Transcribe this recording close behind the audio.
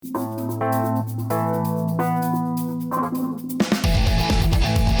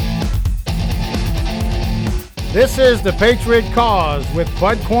This is the Patriot Cause with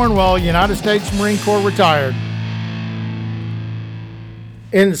Bud Cornwell, United States Marine Corps retired.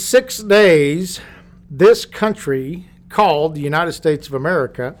 In 6 days, this country called the United States of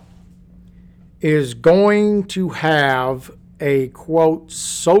America is going to have a, quote,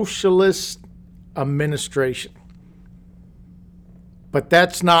 socialist administration. But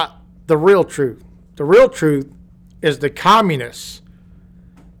that's not the real truth. The real truth is the communists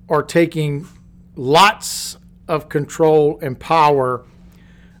are taking lots of control and power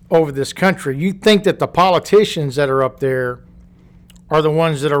over this country. You think that the politicians that are up there are the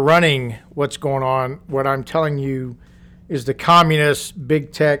ones that are running what's going on. What I'm telling you is the communists,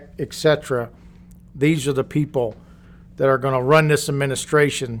 big tech, etc. These are the people that are going to run this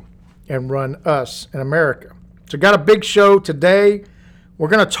administration and run us in America. So got a big show today. We're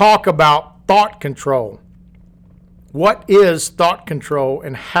going to talk about thought control. What is thought control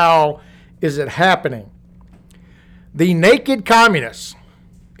and how is it happening? The Naked Communists.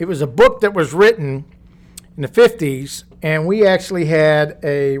 It was a book that was written in the 50s, and we actually had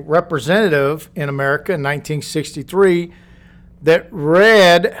a representative in America in 1963 that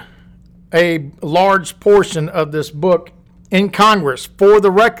read a large portion of this book in Congress for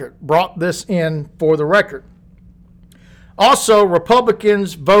the record, brought this in for the record. Also,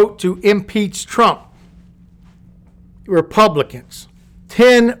 Republicans vote to impeach Trump. Republicans,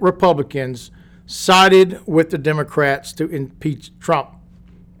 10 Republicans sided with the Democrats to impeach Trump.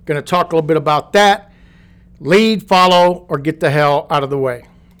 Going to talk a little bit about that. Lead, follow, or get the hell out of the way.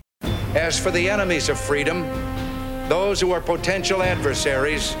 As for the enemies of freedom, those who are potential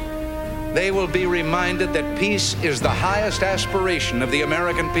adversaries, they will be reminded that peace is the highest aspiration of the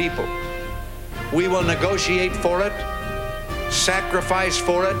American people. We will negotiate for it, sacrifice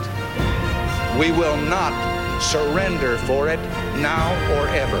for it. We will not surrender for it now or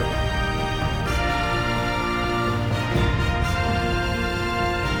ever.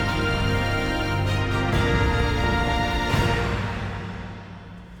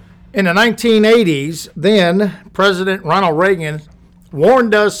 In the 1980s, then President Ronald Reagan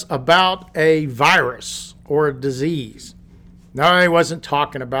warned us about a virus or a disease. No, he wasn't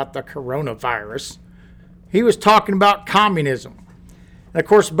talking about the coronavirus. He was talking about communism. And of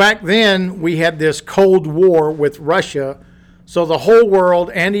course, back then, we had this Cold War with Russia. So the whole world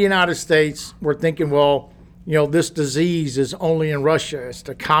and the United States were thinking, well, you know, this disease is only in Russia. It's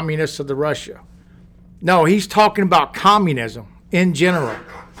the communists of the Russia. No, he's talking about communism in general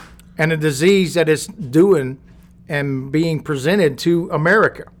and a disease that is doing and being presented to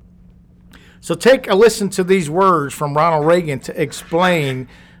America. So take a listen to these words from Ronald Reagan to explain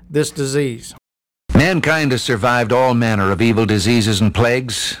this disease. Mankind has survived all manner of evil diseases and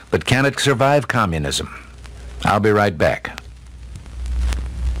plagues, but can it survive communism? I'll be right back.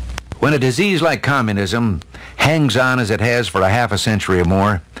 When a disease like communism hangs on as it has for a half a century or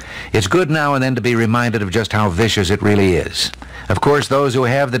more, it's good now and then to be reminded of just how vicious it really is. Of course, those who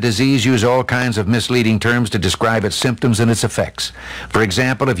have the disease use all kinds of misleading terms to describe its symptoms and its effects. For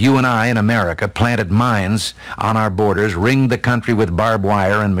example, if you and I in America planted mines on our borders, ringed the country with barbed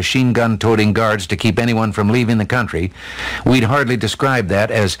wire and machine gun-toting guards to keep anyone from leaving the country, we'd hardly describe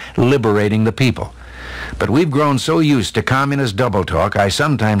that as liberating the people. But we've grown so used to communist double talk, I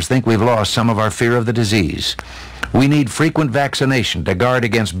sometimes think we've lost some of our fear of the disease. We need frequent vaccination to guard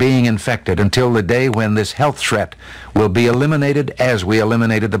against being infected until the day when this health threat will be eliminated as we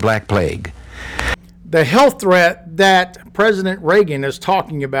eliminated the Black Plague. The health threat that President Reagan is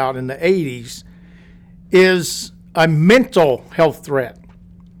talking about in the 80s is a mental health threat,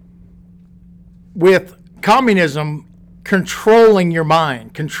 with communism controlling your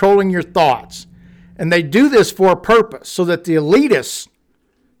mind, controlling your thoughts. And they do this for a purpose, so that the elitists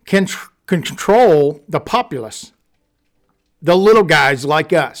can control the populace, the little guys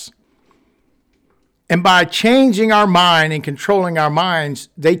like us. And by changing our mind and controlling our minds,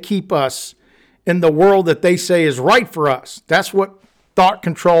 they keep us in the world that they say is right for us. That's what thought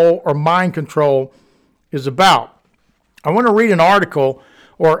control or mind control is about. I want to read an article,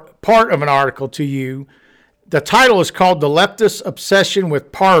 or part of an article, to you. The title is called "The Leftist Obsession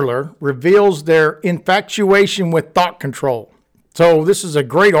with Parler Reveals Their Infatuation with Thought Control." So this is a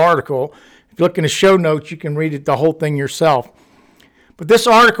great article. If you look in the show notes, you can read it, the whole thing yourself. But this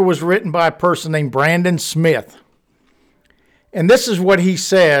article was written by a person named Brandon Smith. And this is what he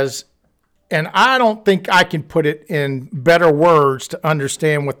says, and I don't think I can put it in better words to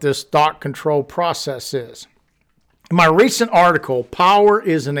understand what this thought control process is. In my recent article, "Power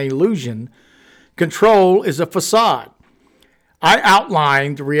is an Illusion, Control is a Facade," I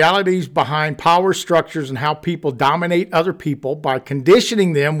outlined the realities behind power structures and how people dominate other people by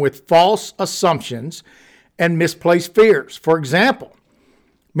conditioning them with false assumptions and misplaced fears. For example,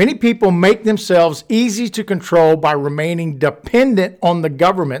 many people make themselves easy to control by remaining dependent on the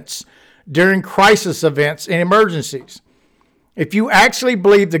governments during crisis events and emergencies. If you actually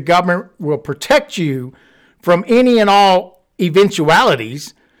believe the government will protect you from any and all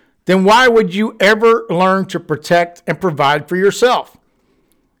eventualities, then why would you ever learn to protect and provide for yourself?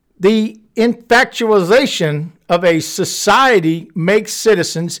 The infatuation of a society makes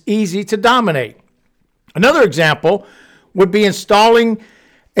citizens easy to dominate. Another example would be installing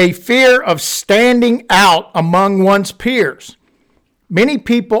a fear of standing out among one's peers. Many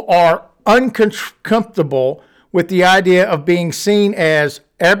people are uncomfortable with the idea of being seen as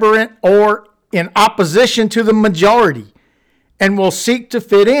aberrant or in opposition to the majority, and will seek to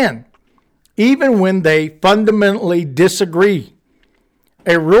fit in, even when they fundamentally disagree.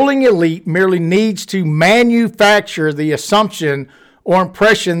 A ruling elite merely needs to manufacture the assumption or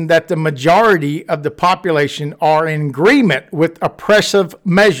impression that the majority of the population are in agreement with oppressive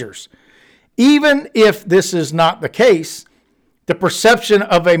measures. Even if this is not the case, the perception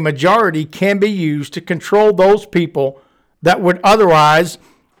of a majority can be used to control those people that would otherwise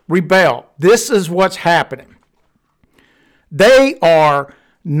rebel. This is what's happening. They are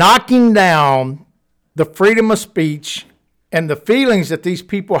knocking down the freedom of speech and the feelings that these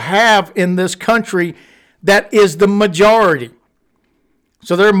people have in this country that is the majority.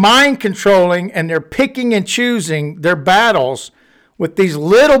 So they're mind controlling and they're picking and choosing their battles with these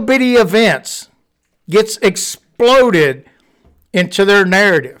little bitty events, gets exploded into their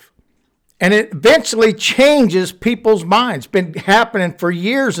narrative. And it eventually changes people's minds. It's been happening for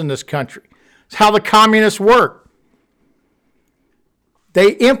years in this country. It's how the communists work.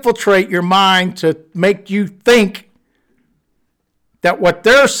 They infiltrate your mind to make you think that what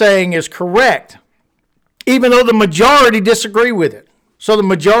they're saying is correct, even though the majority disagree with it. So the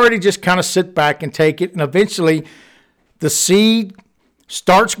majority just kind of sit back and take it, and eventually the seed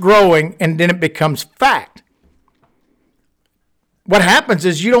starts growing, and then it becomes fact. What happens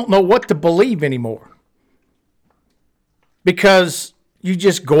is you don't know what to believe anymore because you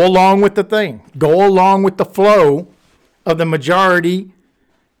just go along with the thing, go along with the flow of the majority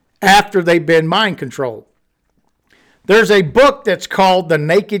after they've been mind controlled. There's a book that's called The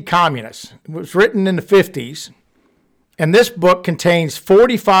Naked Communists. It was written in the 50s, and this book contains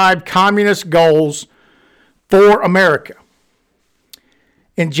 45 communist goals for America.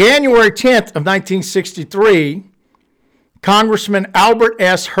 In January 10th of 1963, Congressman Albert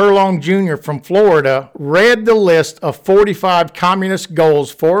S. Herlong Jr. from Florida read the list of 45 communist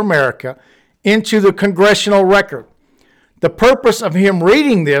goals for America into the congressional record. The purpose of him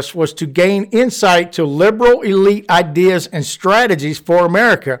reading this was to gain insight to liberal elite ideas and strategies for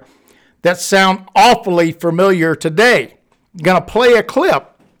America that sound awfully familiar today. I'm going to play a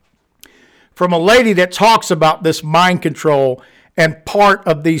clip from a lady that talks about this mind control and part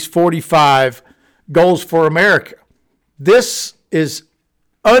of these 45 goals for America. This is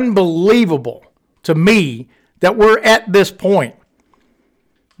unbelievable to me that we're at this point,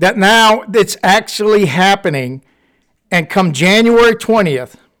 that now it's actually happening. And come January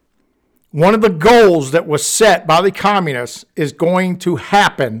 20th, one of the goals that was set by the communists is going to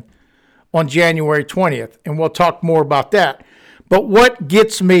happen on January 20th. And we'll talk more about that. But what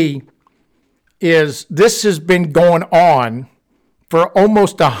gets me is this has been going on for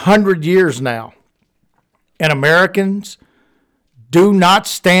almost 100 years now. And Americans do not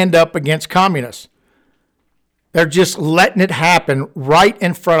stand up against communists. They're just letting it happen right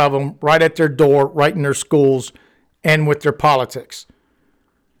in front of them, right at their door, right in their schools, and with their politics.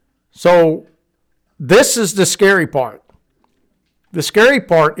 So this is the scary part. The scary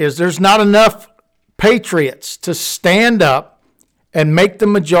part is there's not enough patriots to stand up and make the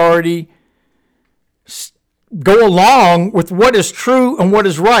majority go along with what is true and what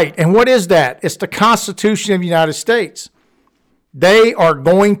is right. And what is that? It's the Constitution of the United States. They are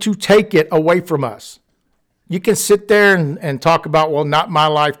going to take it away from us. You can sit there and talk about, well, not my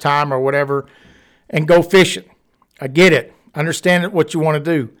lifetime or whatever, and go fishing. I get it. Understand what you want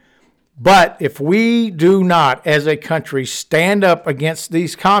to do. But if we do not, as a country, stand up against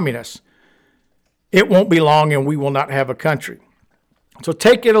these communists, it won't be long and we will not have a country. So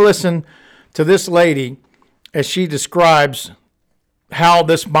take a listen to this lady as she describes how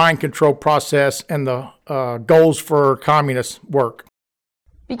this mind control process and the goals for communists work.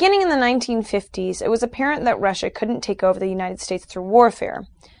 Beginning in the 1950s, it was apparent that Russia couldn't take over the United States through warfare.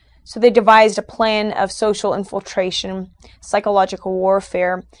 So they devised a plan of social infiltration, psychological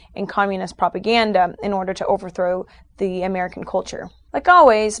warfare, and communist propaganda in order to overthrow the American culture. Like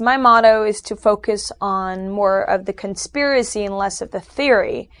always, my motto is to focus on more of the conspiracy and less of the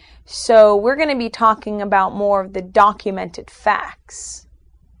theory. So we're going to be talking about more of the documented facts.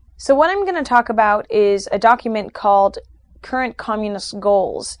 So what I'm going to talk about is a document called Current Communist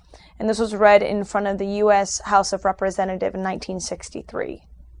Goals, and this was read in front of the U.S. House of Representatives in 1963.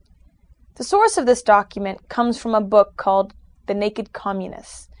 The source of this document comes from a book called The Naked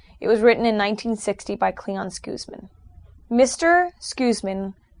Communists. It was written in 1960 by Cleon Skuzman. Mr.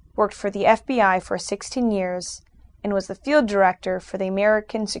 Skuzman worked for the FBI for 16 years and was the field director for the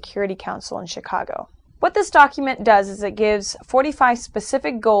American Security Council in Chicago. What this document does is it gives 45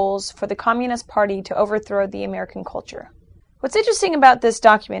 specific goals for the Communist Party to overthrow the American culture. What's interesting about this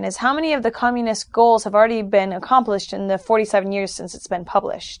document is how many of the communist goals have already been accomplished in the 47 years since it's been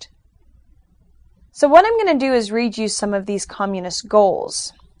published. So what I'm going to do is read you some of these communist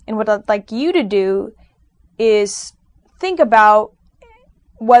goals. And what I'd like you to do is think about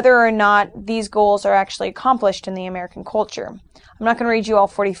whether or not these goals are actually accomplished in the American culture. I'm not going to read you all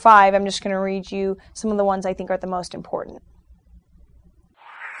 45. I'm just going to read you some of the ones I think are the most important.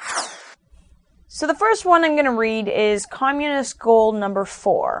 So the first one I'm going to read is Communist Goal number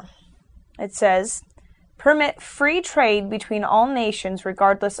 4. It says, permit free trade between all nations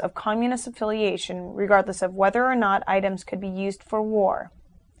regardless of communist affiliation, regardless of whether or not items could be used for war.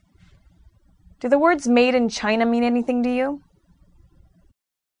 Do the words made in China mean anything to you?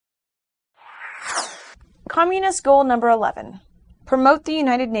 Communist Goal number 11. Promote the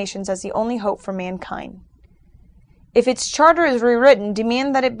United Nations as the only hope for mankind. If its charter is rewritten,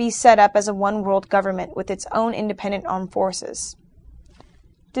 demand that it be set up as a one-world government with its own independent armed forces.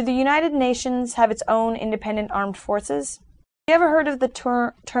 Do the United Nations have its own independent armed forces? Have you ever heard of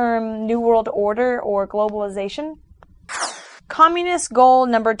the term New World Order or globalization? Communist Goal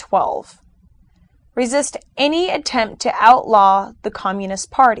number 12. Resist any attempt to outlaw the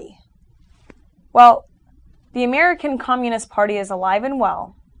Communist Party. Well, the American Communist Party is alive and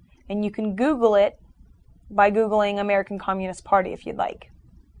well, and you can Google it by Googling American Communist Party if you'd like.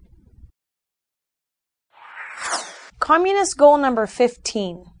 Communist Goal number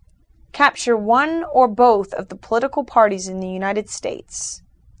 15. Capture one or both of the political parties in the United States.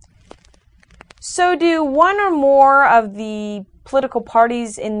 So do one or more of the political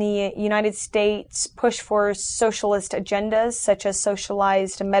parties in the United States push for socialist agendas such as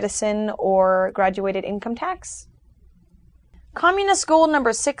socialized medicine or graduated income tax? Communist Goal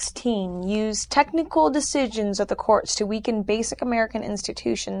number 16. Use technical decisions of the courts to weaken basic American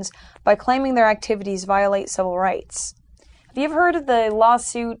institutions by claiming their activities violate civil rights. Have you ever heard of the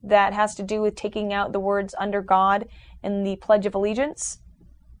lawsuit that has to do with taking out the words under God in the Pledge of Allegiance?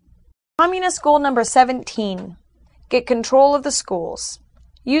 Communist Goal number 17. Get control of the schools.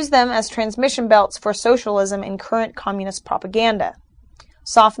 Use them as transmission belts for socialism and current communist propaganda.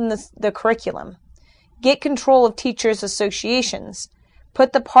 Soften the curriculum. Get control of teachers' associations.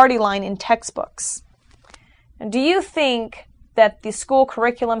 Put the party line in textbooks. Now, do you think that the school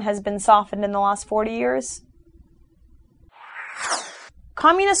curriculum has been softened in the last 40 years?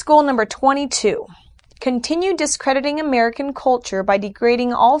 Communist Goal number 22. Continue discrediting American culture by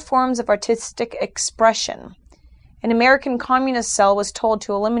degrading all forms of artistic expression. An American communist cell was told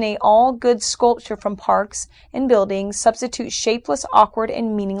to eliminate all good sculpture from parks and buildings, substitute shapeless, awkward,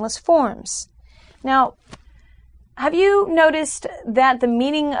 and meaningless forms. Now, have you noticed that the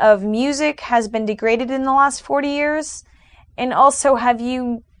meaning of music has been degraded in the last 40 years? And also, have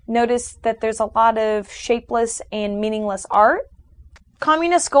you noticed that there's a lot of shapeless and meaningless art?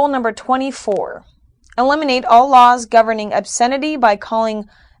 Communist Goal number 24. Eliminate all laws governing obscenity by calling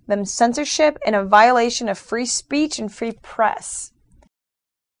them censorship and a violation of free speech and free press.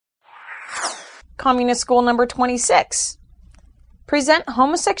 Communist Goal number 26. Present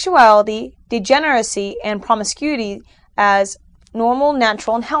homosexuality, degeneracy, and promiscuity as normal,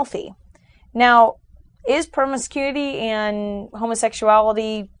 natural, and healthy. Now, is promiscuity and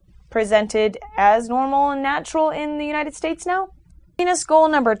homosexuality presented as normal and natural in the United States now? Communist Goal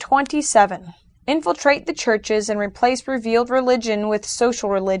number 27. Infiltrate the churches and replace revealed religion with social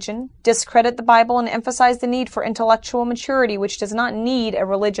religion. Discredit the Bible and emphasize the need for intellectual maturity, which does not need a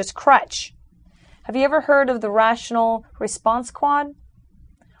religious crutch. Have you ever heard of the Rational Response Squad?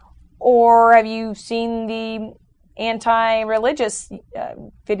 Or have you seen the anti-religious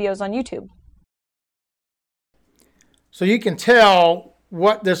videos on YouTube? So you can tell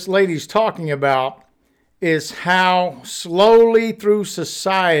what this lady's talking about is how slowly through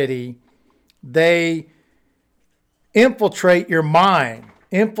society they infiltrate your mind.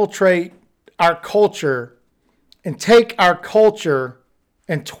 infiltrate our culture and take our culture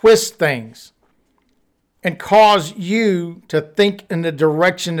and twist things and cause you to think in the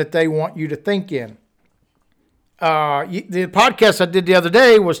direction that they want you to think in. The podcast I did the other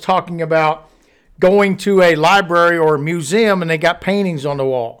day was talking about going to a library or a museum and they got paintings on the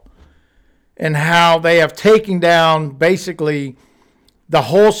wall, and how they have taken down basically the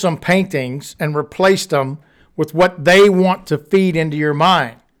wholesome paintings and replaced them with what they want to feed into your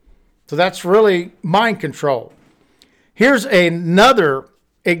mind. So that's really mind control. Here's another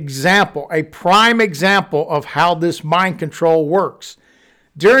example, a prime example of how this mind control works.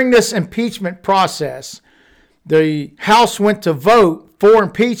 During this impeachment process, the House went to vote for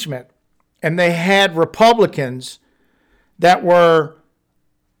impeachment, and they had Republicans that were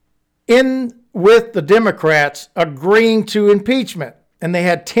in with the Democrats agreeing to impeachment, and they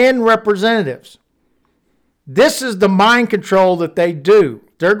had 10 representatives. This is the mind control that they do.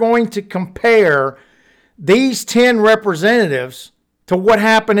 They're going to compare these 10 representatives to what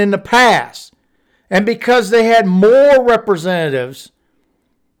happened in the past. And because they had more representatives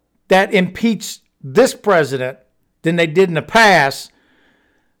that impeached this president than they did in the past,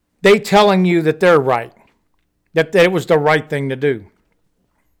 they telling you that they're right, that it was the right thing to do.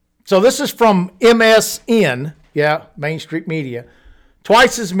 So this is from MSN, Main Street Media.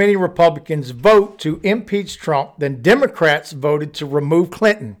 Twice as many Republicans vote to impeach Trump than Democrats voted to remove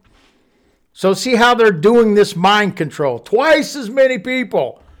Clinton. So see how they're doing this mind control. Twice as many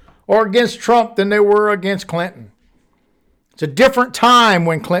people are against Trump than they were against Clinton. It's a different time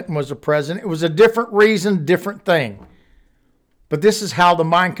when Clinton was the president. It was a different reason, different thing. But this is how the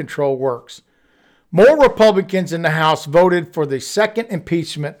mind control works. More Republicans in the House voted for the second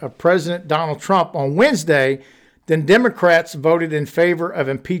impeachment of President Donald Trump on Wednesday than Democrats voted in favor of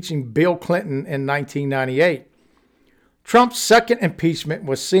impeaching Bill Clinton in 1998. Trump's second impeachment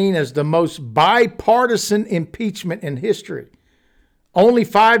was seen as the most bipartisan impeachment in history. Only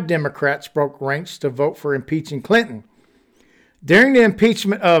 5 Democrats broke ranks to vote for impeaching Clinton. During the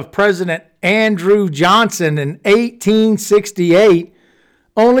impeachment of President Andrew Johnson in 1868,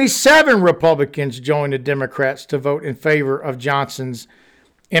 only 7 Republicans joined the Democrats to vote in favor of Johnson's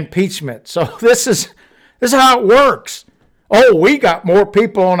impeachment. So this is how it works. Oh, we got more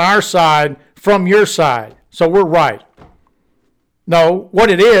people on our side from your side, so we're right. No, what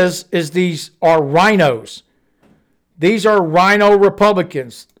it is these are rhinos. These are rhino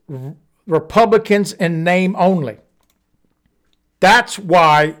Republicans. Republicans in name only. That's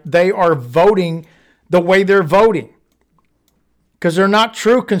why they are voting the way they're voting. Because they're not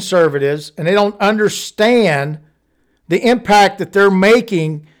true conservatives and they don't understand the impact that they're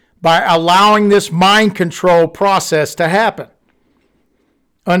making by allowing this mind control process to happen.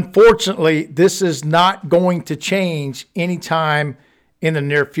 Unfortunately, this is not going to change anytime in the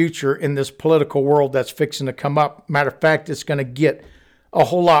near future in this political world that's fixing to come up. Matter of fact, it's going to get a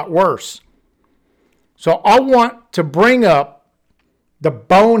whole lot worse. So I want to bring up the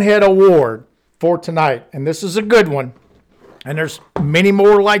Bonehead Award for tonight. And this is a good one. And there's many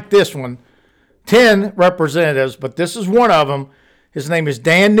more like this one. 10 representatives, but this is one of them. His name is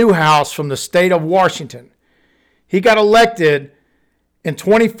Dan Newhouse from the state of Washington. He got elected in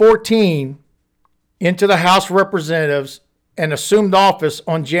 2014 into the House of Representatives and assumed office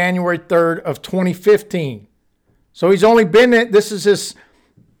on January 3rd of 2015. So he's only been in, this is his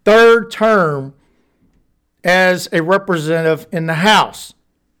 3rd term as a representative in the House.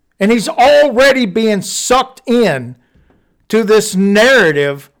 And he's already being sucked in to this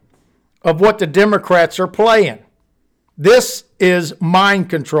narrative of what the Democrats are playing. This is mind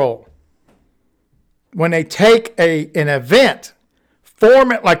control. When they take an event,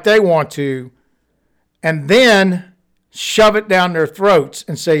 form it like they want to, and then shove it down their throats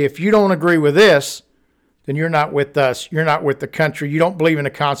and say, if you don't agree with this, then you're not with us. You're not with the country. You don't believe in the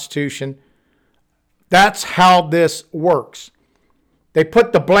Constitution. That's how this works. They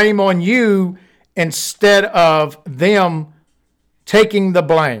put the blame on you instead of them taking the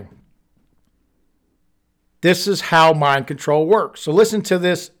blame. This is how mind control works. So listen to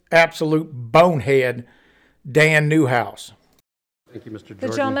this absolute bonehead, Dan Newhouse. Thank you, Mr. Jordan.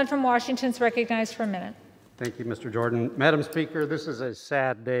 The gentleman from Washington is recognized for a minute. Thank you, Mr. Jordan. Madam Speaker, this is a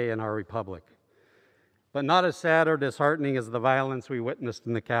sad day in our republic, but not as sad or disheartening as the violence we witnessed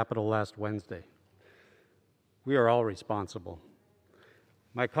in the Capitol last Wednesday. We are all responsible.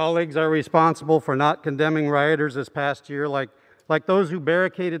 My colleagues are responsible for not condemning rioters this past year like those who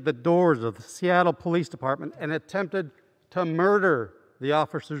barricaded the doors of the Seattle Police Department and attempted to murder the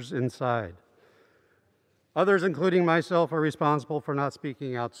officers inside. Others, including myself, are responsible for not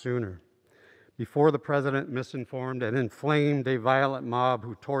speaking out sooner. before the president misinformed and inflamed a violent mob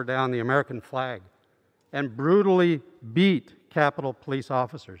who tore down the American flag and brutally beat Capitol Police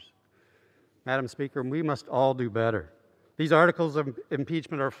officers. Madam Speaker, we must all do better. These articles of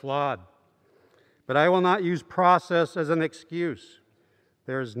impeachment are flawed, but I will not use process as an excuse.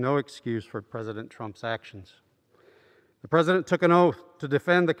 There is no excuse for President Trump's actions. The president took an oath to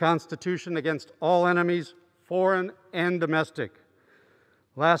defend the Constitution against all enemies, foreign and domestic.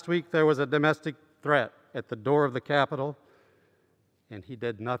 Last week, there was a domestic threat at the door of the Capitol, and he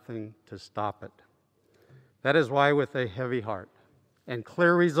did nothing to stop it. That is why, with a heavy heart and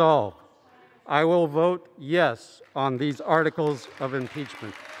clear resolve, I will vote yes on these articles of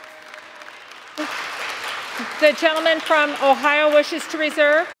impeachment. The gentleman from Ohio wishes to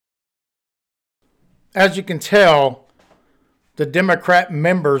reserve. As you can tell, the Democrat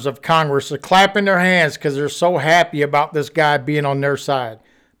members of Congress are clapping their hands because they're so happy about this guy being on their side.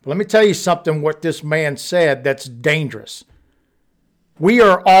 But let me tell you something, what this man said that's dangerous. We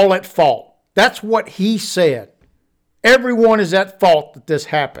are all at fault. That's what he said. Everyone is at fault that this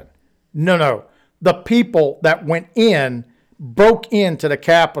happened. No. The people that went in, broke into the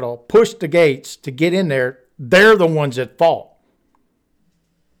Capitol, pushed the gates to get in there, they're the ones at fault.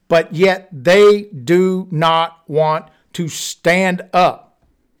 But yet they do not want to stand up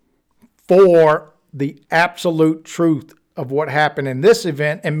for the absolute truth of what happened in this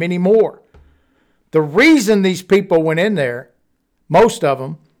event and many more. The reason these people went in there, most of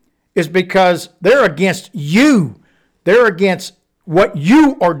them, is because they're against you. They're against what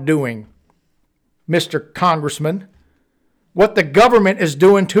you are doing, Mr. Congressman, what the government is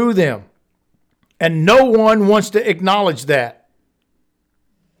doing to them. And no one wants to acknowledge that.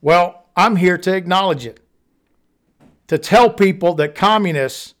 Well, I'm here to acknowledge it. To tell people that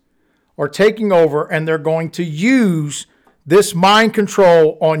communists are taking over and they're going to use this mind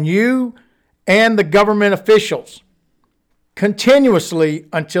control on you and the government officials continuously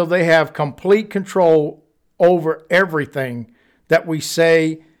until they have complete control over everything that we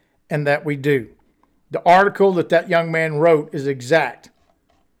say and that we do. The article that young man wrote is exact,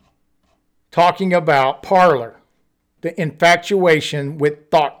 talking about Parler, the infatuation with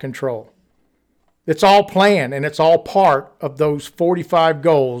thought control. It's all planned, and it's all part of those 45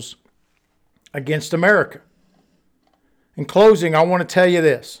 goals against America. In closing, I want to tell you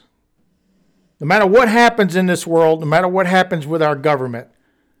this. No matter what happens in this world, no matter what happens with our government,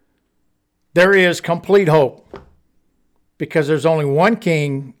 there is complete hope. Because there's only one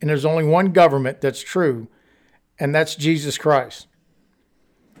king and there's only one government that's true, and that's Jesus Christ.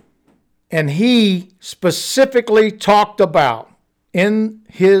 And he specifically talked about in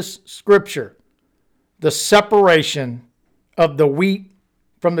his scripture the separation of the wheat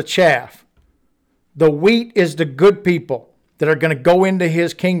from the chaff. The wheat is the good people that are going to go into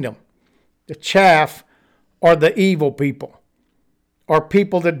his kingdom. The chaff are the evil people, are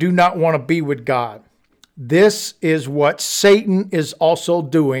people that do not want to be with God. This is what Satan is also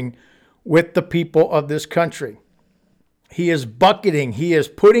doing with the people of this country. He is bucketing, he is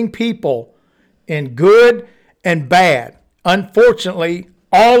putting people in good and bad. Unfortunately,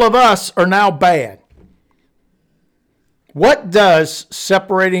 all of us are now bad. What does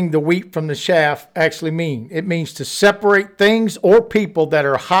separating the wheat from the chaff actually mean? It means to separate things or people that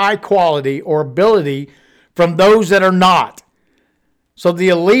are high quality or ability from those that are not. So the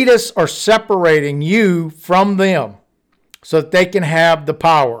elitists are separating you from them so that they can have the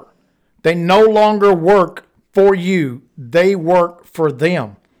power. They no longer work for you. They work for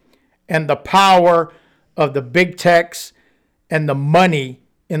them. And the power of the big techs and the money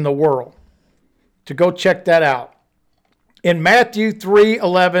in the world. To go check that out. In Matthew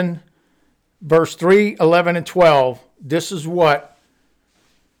 3:11, verse 3, 11, and 12, this is what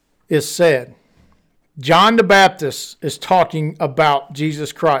is said. John the Baptist is talking about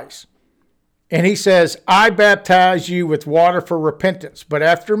Jesus Christ. And he says, I baptize you with water for repentance, but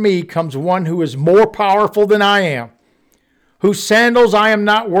after me comes one who is more powerful than I am, whose sandals I am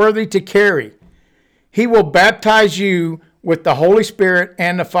not worthy to carry. He will baptize you with the Holy Spirit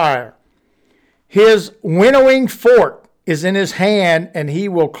and the fire. His winnowing fork is in his hand, and he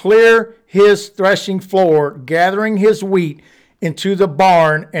will clear his threshing floor, gathering his wheat into the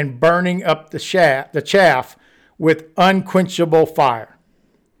barn and burning up the chaff with unquenchable fire.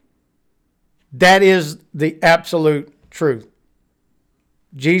 That is the absolute truth.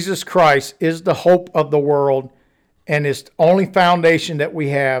 Jesus Christ is the hope of the world and is the only foundation that we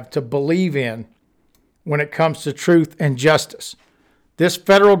have to believe in when it comes to truth and justice. This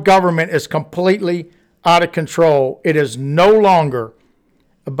federal government is completely out of control. It is no longer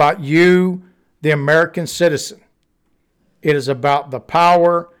about you, the American citizen. It is about the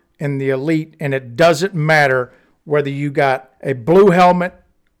power and the elite, and it doesn't matter whether you got a blue helmet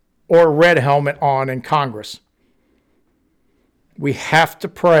or a red helmet on in Congress. We have to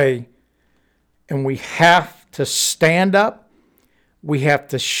pray, and we have to stand up, we have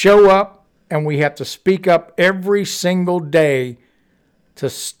to show up, and we have to speak up every single day to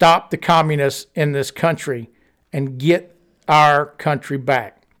stop the communists in this country and get our country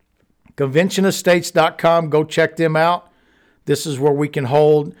back. ConventionOfStates.com, go check them out. This is where we can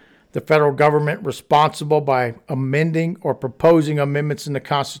hold the federal government responsible by amending or proposing amendments in the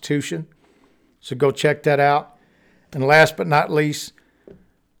Constitution. So go check that out. And last but not least,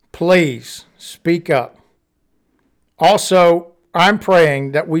 please speak up. Also, I'm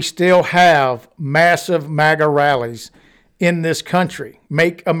praying that we still have massive MAGA rallies in this country.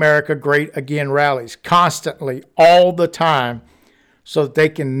 Make America Great Again rallies constantly, all the time, so that they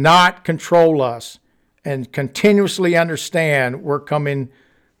cannot control us and continuously understand we're coming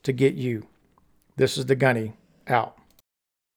to get you. This is the Gunny, out.